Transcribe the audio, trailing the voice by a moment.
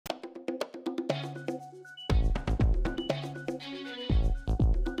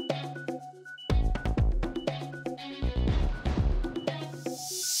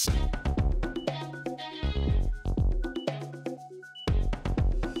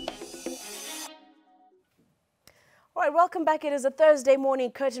right, welcome back. It is a Thursday morning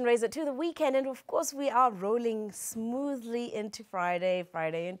curtain raiser to the weekend, and of course we are rolling smoothly into Friday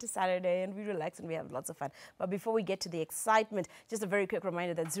into Saturday, and we relax and we have lots of fun. But before we get to the excitement, just a very quick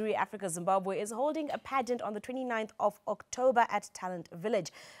reminder that Zuri Africa Zimbabwe is holding a pageant on the 29th of October at Talent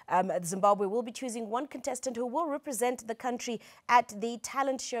Village. Zimbabwe will be choosing one contestant who will represent the country at the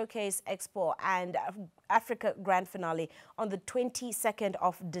Talent Showcase Expo and Africa Grand Finale on the 22nd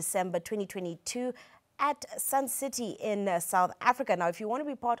of December 2022 at Sun City in South Africa. Now, if you want to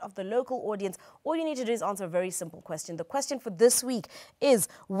be part of the local audience, all you need to do is answer a very simple question. The question for this week is,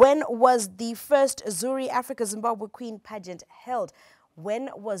 when was the first Zuri Africa Zimbabwe Queen pageant held? When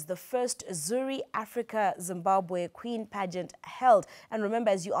was the first Zuri Africa Zimbabwe Queen pageant held? And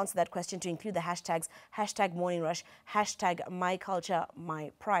remember, as you answer that question, to include the hashtags, hashtag Morning Rush, hashtag My Culture,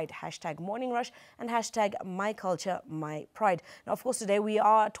 My Pride, hashtag Morning Rush, and hashtag My Culture, My Pride. Now, of course, today we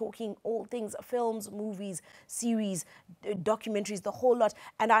are talking all things films, movies, series, documentaries, the whole lot.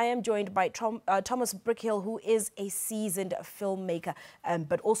 And I am joined by Tomas Brickhill, who is a seasoned filmmaker,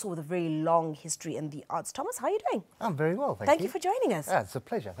 but also with a very long history in the arts. Thomas, how are you doing? I'm very well, thank you. Thank you for joining us. Yeah, it's a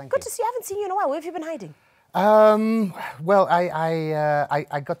pleasure, thank you. Good to see you. I haven't seen you in a while. Where have you been hiding? Well,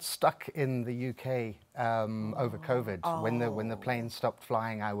 I got stuck in the UK over COVID. Oh. When the plane stopped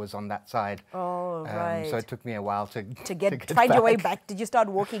flying, I was on that side. Oh, right. So it took me a while to find back. your way back. Did you start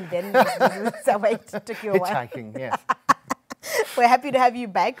walking then? So wait, it took you a while. Hitchhiking, yes. We're happy to have you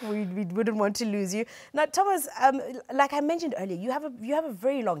back. We wouldn't want to lose you. Now, Thomas, like I mentioned earlier, you have a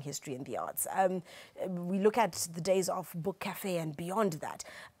very long history in the arts. We look at the days of Book Cafe and beyond that.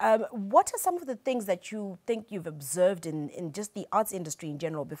 What are some of the things that you think you've observed in just the arts industry in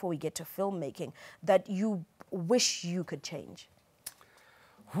general, before we get to filmmaking, that you wish you could change?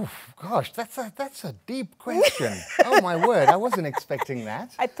 Oof, gosh, that's a deep question. Oh my word, I wasn't expecting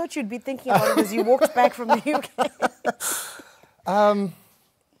that. I thought you'd be thinking about it as you walked back from the UK.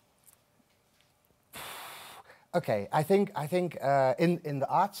 Okay, I think in the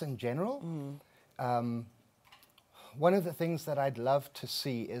arts in general, one of the things that I'd love to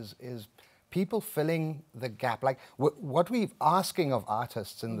see is people filling the gap. Like what we're asking of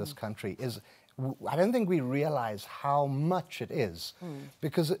artists in this country is, I don't think we realize how much it is,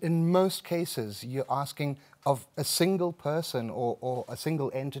 because in most cases you're asking of a single person or a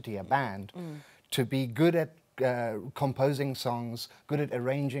single entity, a band, to be good at composing songs, good at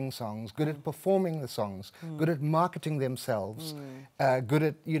arranging songs, good at performing the songs, good at marketing themselves, good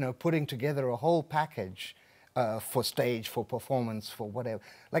at putting together a whole package for stage, for performance, for whatever.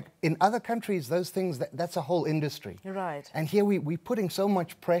 Like in other countries, those things, that's a whole industry. Right. And here we're putting so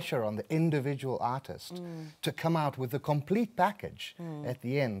much pressure on the individual artist to come out with a complete package at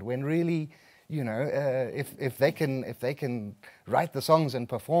the end, when really, if they can write the songs and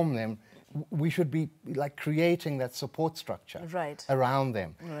perform them, we should be like creating that support structure around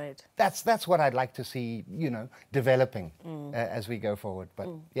them. Right. That's what I'd like to see, developing as we go forward. But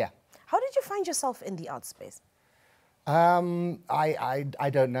yeah. How did you find yourself in the art space? I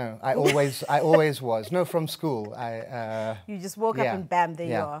don't know. I always was. No, from school. You just woke up and bam, there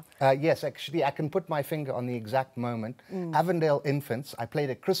you are. Yes, actually, I can put my finger on the exact moment. Avondale Infants. I played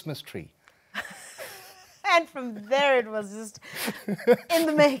a Christmas tree. And from there, it was just in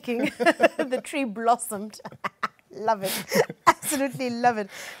the making. The tree blossomed. Love it. Absolutely love it.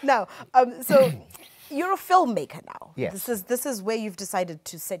 Now, so you're a filmmaker now. Yes. This is where you've decided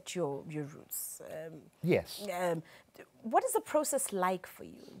to set your roots. Yes. What is the process like for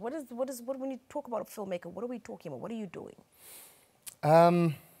you? What when you talk about a filmmaker, what are we talking about? What are you doing?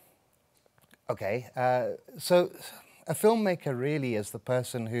 Okay. So a filmmaker really is the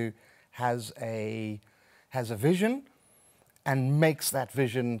person who has a vision and makes that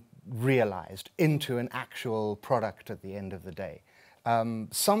vision realized into an actual product at the end of the day.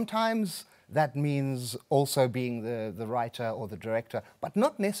 Sometimes that means also being the writer or the director, but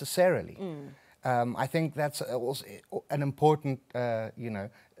not necessarily. I think that's also an important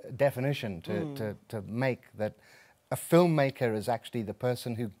definition to make, that a filmmaker is actually the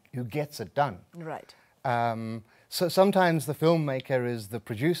person who gets it done. Right. So sometimes the filmmaker is the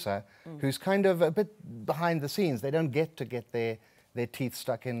producer who's kind of a bit behind the scenes. They don't get their teeth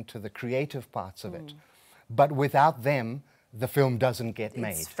stuck into the creative parts of it. But without them, the film doesn't get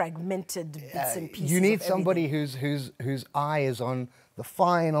made. It's fragmented bits and pieces. You need somebody whose eye is on the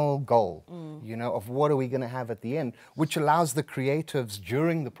final goal, of what are we going to have at the end, which allows the creatives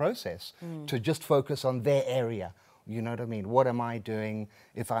during the process to just focus on their area. You know what I mean? What am I doing?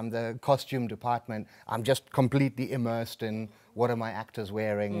 If I'm the costume department, I'm just completely immersed in what are my actors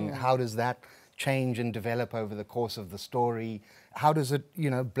wearing? How does that change and develop over the course of the story? how does it, you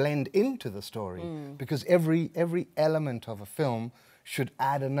know, blend into the story? Because every element of a film should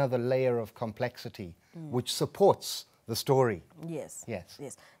add another layer of complexity, which supports the story. Yes. Yes.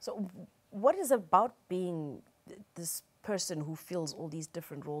 Yes. So what is about being this person who fills all these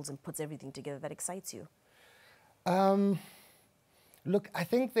different roles and puts everything together that excites you? Look, I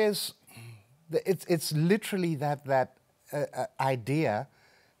think it's literally that idea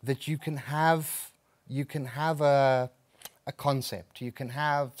that you can have a concept, you can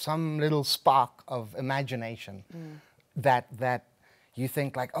have some little spark of imagination that you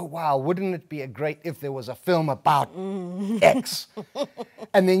think like, oh wow, wouldn't it be great if there was a film about X?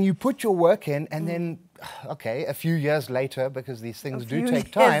 And then you put your work in, and then, okay, a few years later, because these things do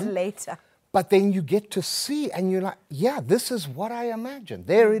take time. Later. But then you get to see, and you're like, yeah, this is what I imagined.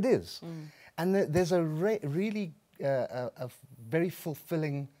 There it is. And there's a really a very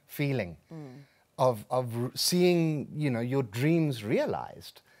fulfilling feeling of seeing, you know, your dreams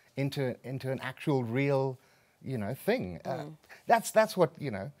realized into an actual real, you know, thing. That's what,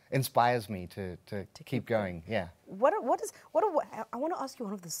 you know, inspires me to keep going. Yeah. I want to ask you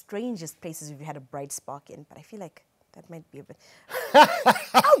one of the strangest places you've had a bright spark in, but I feel like that might be a bit.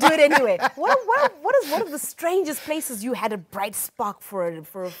 I'll do it anyway. What is one of the strangest places you had a bright spark for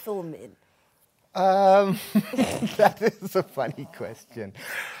a film in? That is a funny question.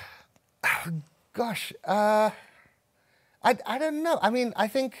 Gosh, I don't know. I mean, I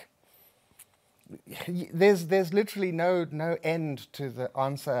think there's literally no end to the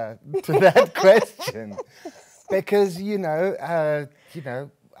answer to that question, because you know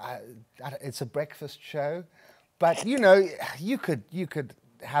it's a breakfast show, but you know you could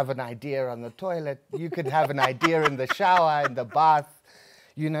have an idea on the toilet, you could have an idea in the shower, in the bath.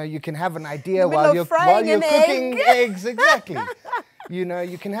 You know, you can have an idea while you're cooking eggs. Exactly. You know,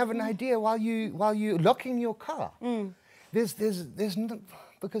 you can have an idea while you locking your car. There's no,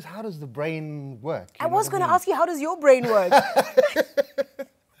 because how does the brain work? I was going to ask you, how does your brain work?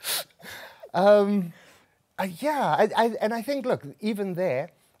 Yeah, and I think, look, even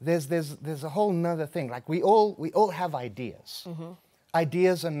there's a whole nother thing. Like we all have ideas.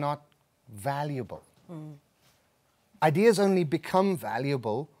 Ideas are not valuable. Ideas only become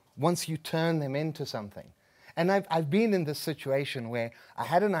valuable once you turn them into something. And I've been in this situation where I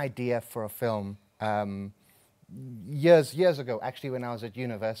had an idea for a film years ago, actually, when I was at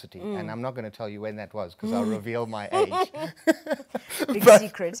university. And I'm not going to tell you when that was, because I'll reveal my age. Big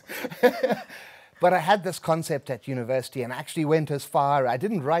secret. But I had this concept at university, and I actually went as far. I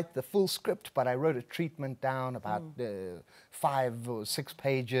didn't write the full script, but I wrote a treatment down about 5 or 6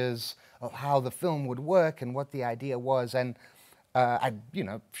 pages of how the film would work and what the idea was. And I, you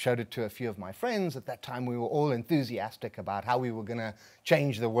know, showed it to a few of my friends. At that time, we were all enthusiastic about how we were going to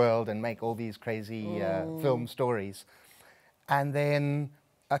change the world and make all these crazy film stories. And then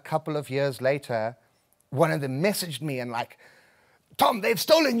a couple of years later, one of them messaged me and like, Tom, they've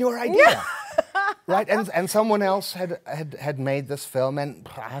stolen your idea. Right, and someone else had made this film, and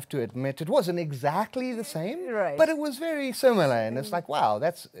I have to admit, it wasn't exactly the same, right, but it was very similar. And it's like, wow,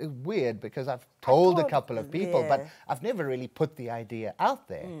 that's weird, because I've told a couple of people, but I've never really put the idea out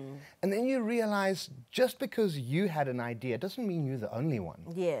there. And then you realize, just because you had an idea doesn't mean you're the only one.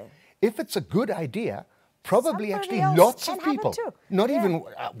 Yeah. If it's a good idea, probably Somebody actually lots of can have it people, too. not even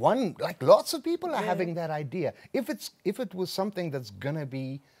one, like lots of people are having that idea. If it was something that's gonna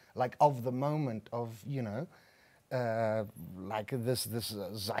be like of the moment, of, you know, like this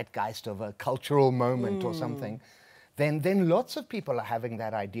zeitgeist of a cultural moment or something, then lots of people are having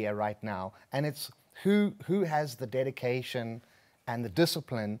that idea right now. And it's who has the dedication and the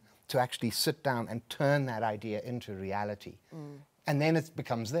discipline to actually sit down and turn that idea into reality. And then it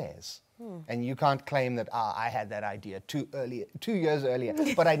becomes theirs. And you can't claim that, I had that idea 2 years earlier,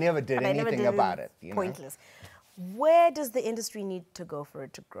 but I never did anything about it. You Pointless. Where does the industry need to go for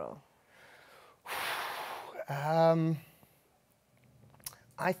it to grow? I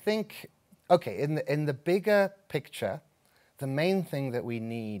think, okay, in the bigger picture, the main thing that we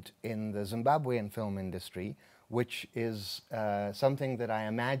need in the Zimbabwean film industry, which is something that I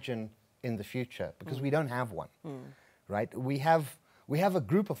imagine in the future, because we don't have one, right? We have a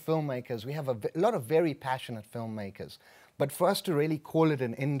group of filmmakers, we have a lot of very passionate filmmakers, but for us to really call it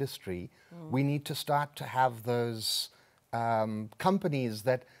an industry, we need to start to have those companies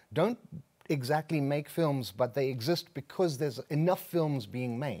that don't exactly make films, but they exist because there's enough films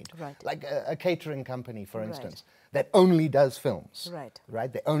being made. Right. Like a catering company, for instance, that only does films.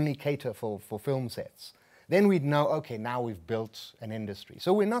 Right. They only cater for film sets. Then we'd know, okay, now we've built an industry.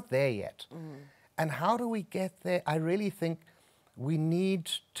 So we're not there yet. And how do we get there? I really think we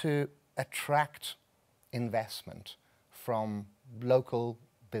need to attract investment from local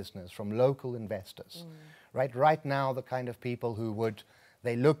business, from local investors, right? Right now, the kind of people who would,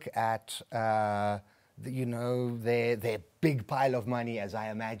 they look at, you know, their big pile of money, as I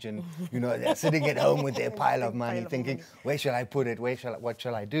imagine, you know, they're sitting at home with their pile of money thinking, where shall I put it? What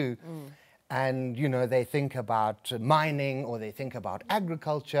shall I do? And, you know, they think about mining or they think about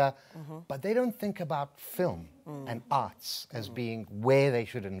agriculture, but they don't think about film and arts as being where they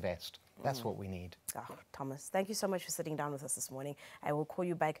should invest. That's what we need. Oh, Thomas, thank you so much for sitting down with us this morning. I will call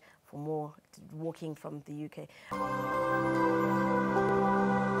you back for more walking from the UK.